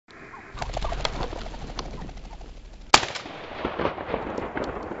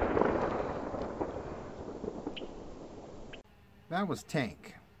that was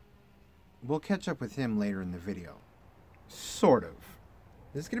Tank. We'll catch up with him later in the video. Sort of.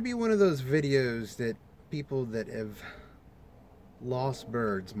 This is going to be one of those videos that people that have lost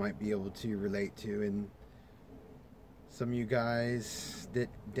birds might be able to relate to, and some of you guys that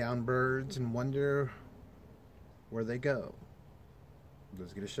down birds and wonder where they go. I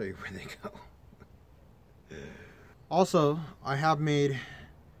was going to show you where they go. Also, I have made a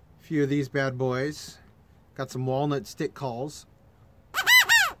few of these bad boys. Got some walnut stick calls.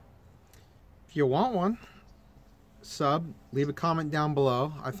 If you want one, sub, leave a comment down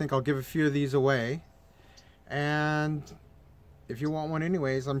below. I think I'll give a few of these away. And if you want one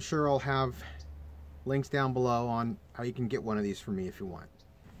anyways, I'm sure I'll have links down below on how you can get one of these for me if you want.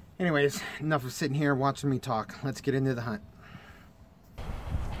 Anyways, enough of sitting here watching me talk. Let's get into the hunt.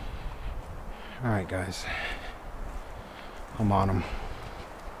 Alright guys, I'm on them.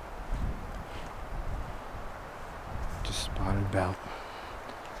 Just spotted about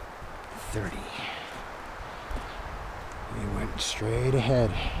 30. He went straight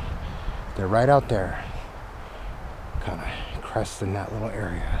ahead. They're right out there, kind of cresting that little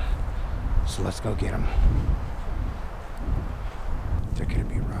area. So let's go get them. They're gonna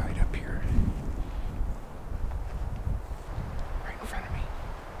be right up here, right in front of me,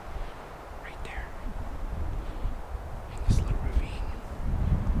 right there, in this little ravine.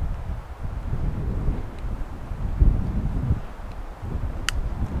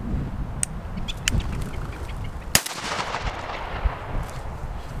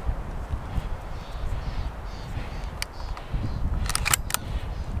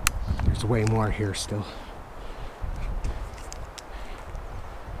 There's way more here still.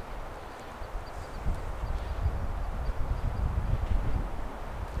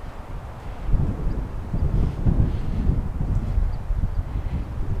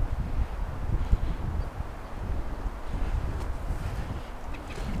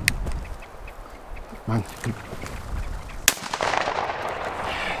 Come on.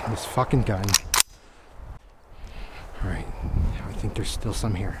 This fucking gun. Alright, I think there's still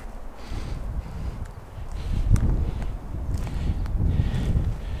some here.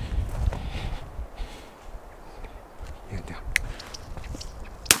 Yeah, down.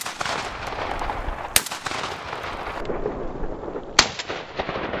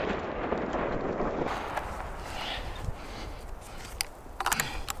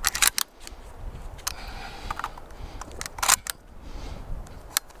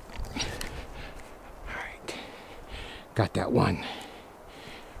 Got that one.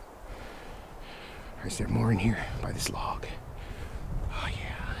 Or is there more in here by this log? Oh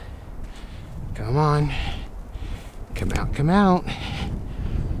yeah. Come on. Come out, come out. Oh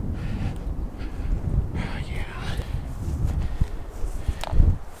yeah.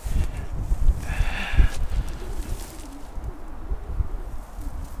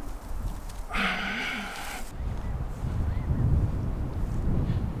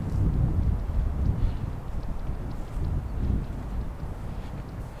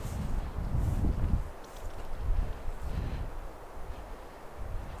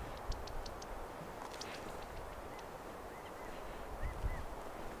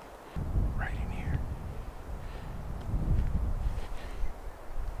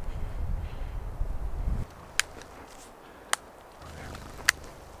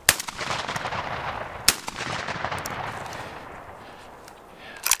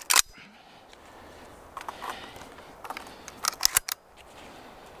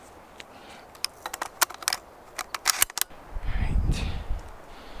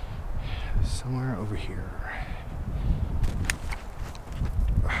 Somewhere over here.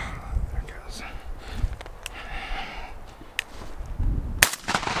 There it goes.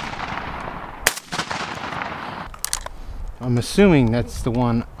 I'm assuming that's the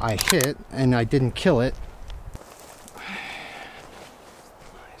one I hit and I didn't kill it. Nice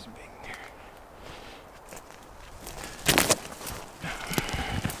being there.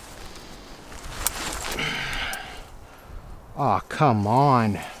 Oh, come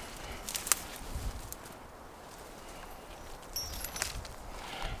on.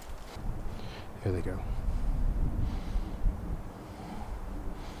 Here they go.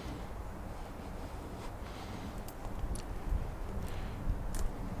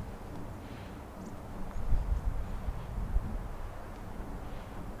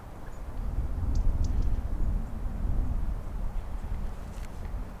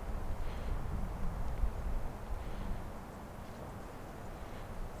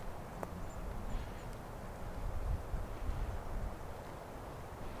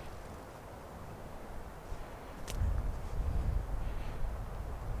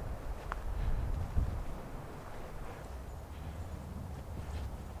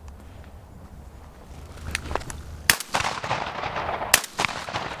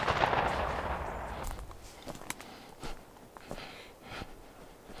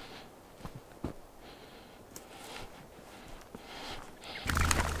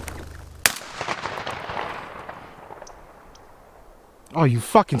 Oh, you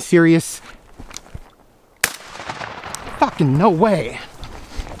fucking serious? Fucking no way.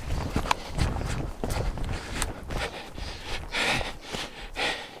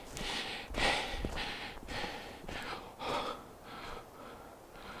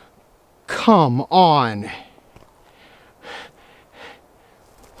 Come on.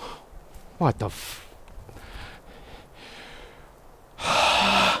 What the f...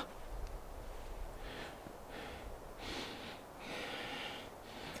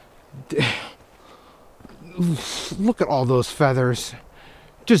 Look at all those feathers.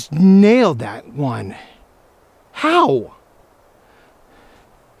 Just nailed that one. How?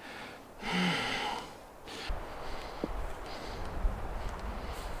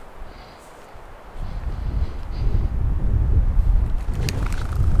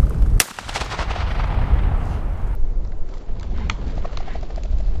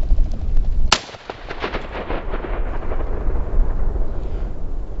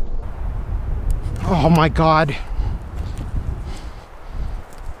 Oh my God.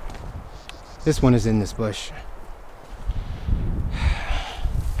 This one is in this bush.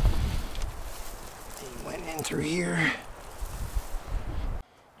 He went in through here.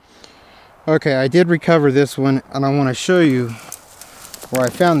 Okay, I did recover this one, and I want to show you where I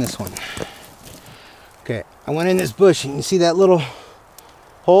found this one. Okay, I went in this bush, and you see that little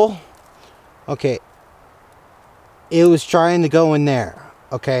hole? Okay, it was trying to go in there,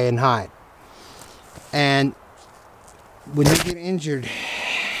 okay, and hide. And when you get injured,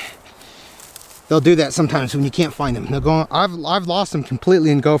 they'll do that sometimes when you can't find them. They'll go. I've lost them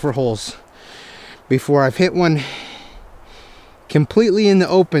completely in gopher holes before. I've hit one completely in the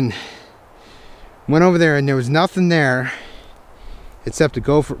open. Went over there and there was nothing there except a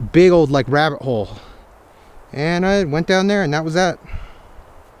gopher, big old like rabbit hole. And I went down there and that was that.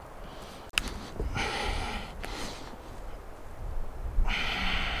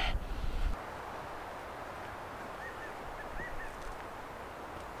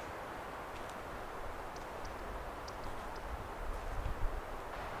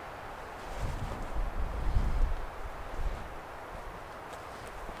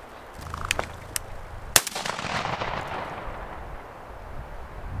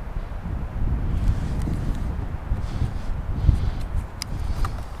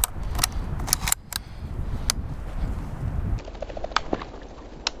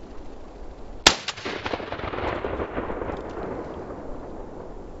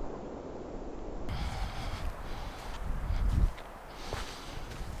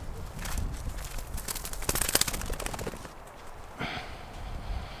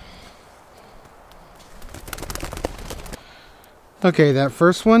 Okay, that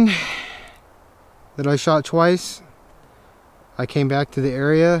first one that I shot twice, I came back to the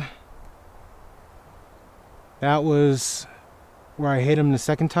area. That was where I hit him the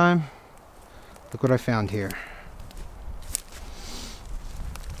second time. Look what I found here.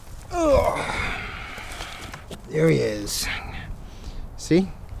 Oh, there he is.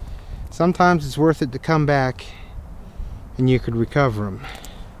 See? Sometimes it's worth it to come back and you could recover him.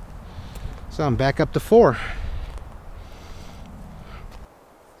 So I'm back up to 4.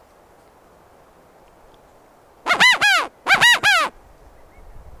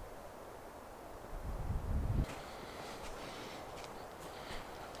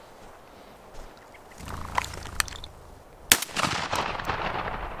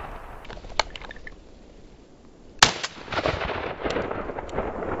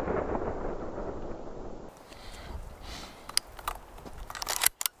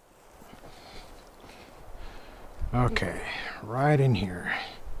 Okay, right in here.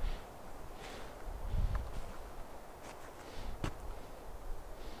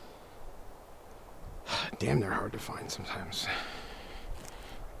 Damn, they're hard to find sometimes.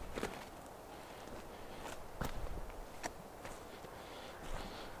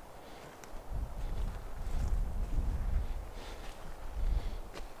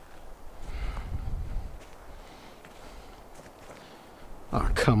 Oh,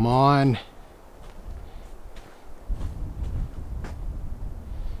 come on.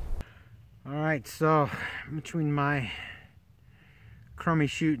 Alright, so between my crummy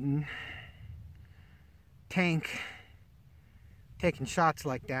shooting, tank, taking shots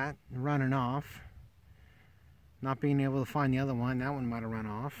like that, and running off, not being able to find the other one, that one might have run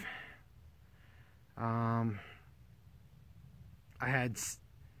off. I had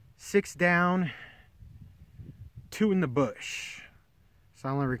 6 down, 2 in the bush, so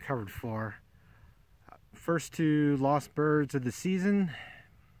I only recovered 4. First 2 lost birds of the season.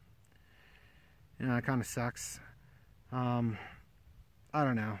 Yeah, it kind of sucks. I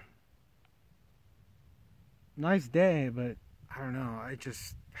don't know. Nice day, but I don't know, I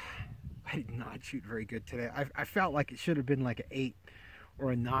did not shoot very good today. I felt like it should have been like an 8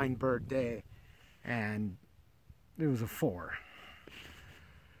 or a 9 bird day, and it was a 4.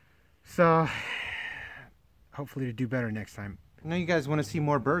 So hopefully to do better next time. I know you guys want to see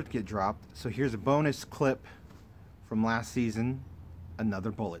more birds get dropped, so here's a bonus clip from last season,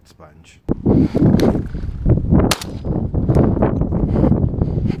 another bullet sponge.